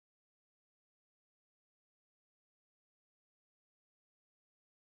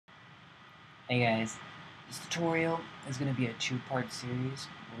Hey guys, this tutorial is going to be a two-part series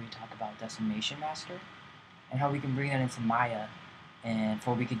where we talk about Decimation Master and how we can bring that into Maya and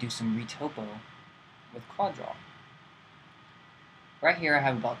before we could do some retopo with QuadDraw. Right here I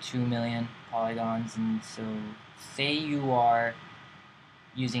have about 2 million polygons, and so say you are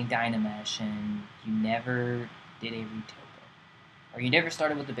using Dynamesh and you never did a retopo or you never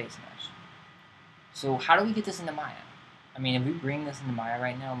started with the base mesh. So how do we get this into Maya? I mean, if we bring this into Maya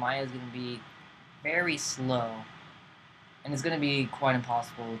right now, Maya is going to be very slow and it's going to be quite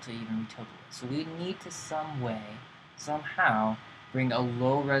impossible to even retopo it. So we need to somehow, bring a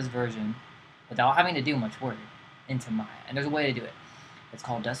low-res version without having to do much work into Maya. And there's a way to do it. It's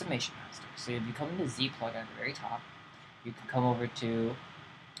called Decimation Master. So if you come into Z plugin at the very top, you can come over to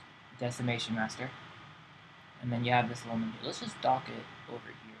Decimation Master, and then you have this little menu. Let's just dock it over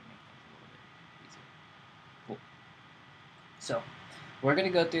here and make things a little bit easier. Cool. So we're going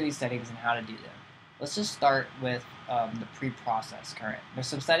to go through these settings and how to do them. Let's just start with the pre-process current. There's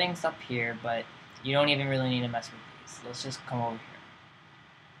some settings up here, but you don't even really need to mess with these. Let's just come over here.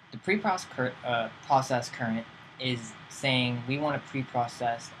 The pre-process current is saying we want to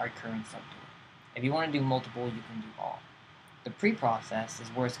pre-process our current subtool. If you want to do multiple, you can do all. The pre-process is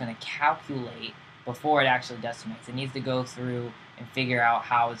where it's going to calculate before it actually decimates. It needs to go through and figure out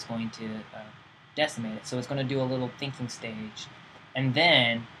how it's going to decimate it. So it's going to do a little thinking stage, and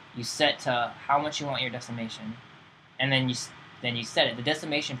then you set to how much you want your decimation, and then you set it. The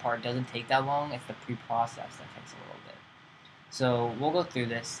decimation part doesn't take that long. It's the pre-process that takes a little bit. So we'll go through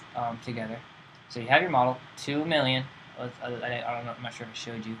this together. So you have your model, 2 million. I don't know, I'm not sure if I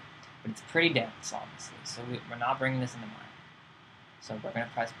showed you, but it's pretty dense, obviously. So we're not bringing this into Maya. So we're going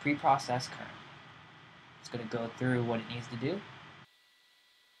to press pre-process current. It's going to go through what it needs to do.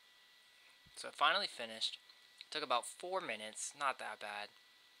 So it finally finished. It took about 4 minutes, not that bad.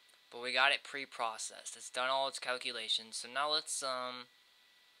 But we got it pre-processed. It's done all its calculations. So now let's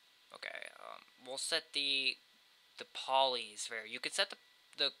we'll set the polys here. You could set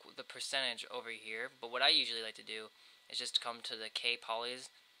the percentage over here, but what I usually like to do is just come to the K polys.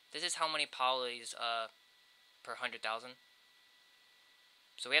 This is how many polys per 100,000.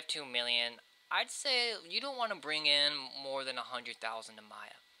 So we have 2 million. I'd say you don't want to bring in more than 100,000 to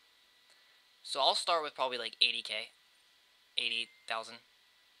Maya. So I'll start with probably like 80k, 80,000,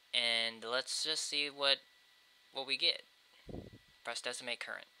 and let's just see what we get. Press decimate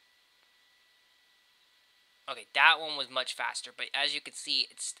current. Okay, that one was much faster, but as you can see,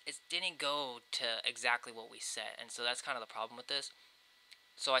 it didn't go to exactly what we set, and so that's kind of the problem with this.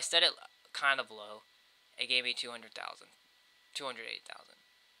 So I set it kind of low. It gave me 200,000, 280,000.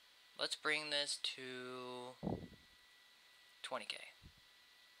 Let's bring this to 20k.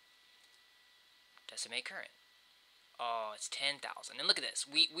 Decimate current. Oh, it's 10,000. And look at this.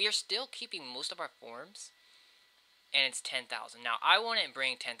 We are still keeping most of our forms, and it's 10,000. Now, I wouldn't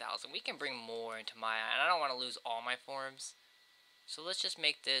bring 10,000. We can bring more into Maya, and I don't want to lose all my forms. So let's just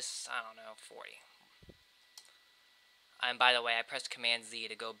make this, I don't know, 40. And by the way, I pressed Command Z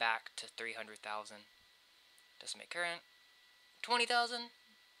to go back to 300,000. Decimate current. 20,000?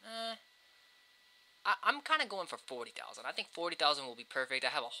 I'm kind of going for 40,000. I think 40,000 will be perfect. I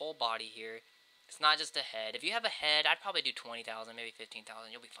have a whole body here. It's not just a head. If you have a head, I'd probably do 20,000, maybe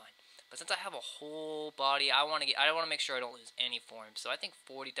 15,000. You'll be fine. But since I have a whole body, I want to make sure I don't lose any forms. So I think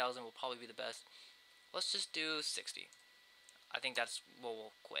 40,000 will probably be the best. Let's just do 60. I think that's what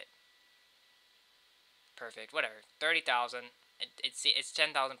we'll quit. Perfect. Whatever. 30,000. It's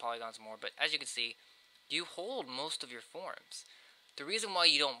 10,000 polygons more. But as you can see, you hold most of your forms. The reason why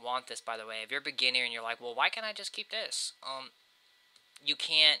you don't want this, by the way, if you're a beginner and you're like, well, why can't I just keep this? You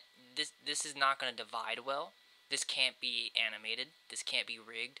can't. This is not going to divide well. This can't be animated. This can't be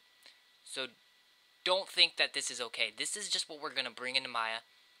rigged. So don't think that this is okay. This is just what we're going to bring into Maya,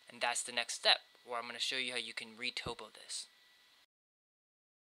 and that's the next step, where I'm going to show you how you can retopo this.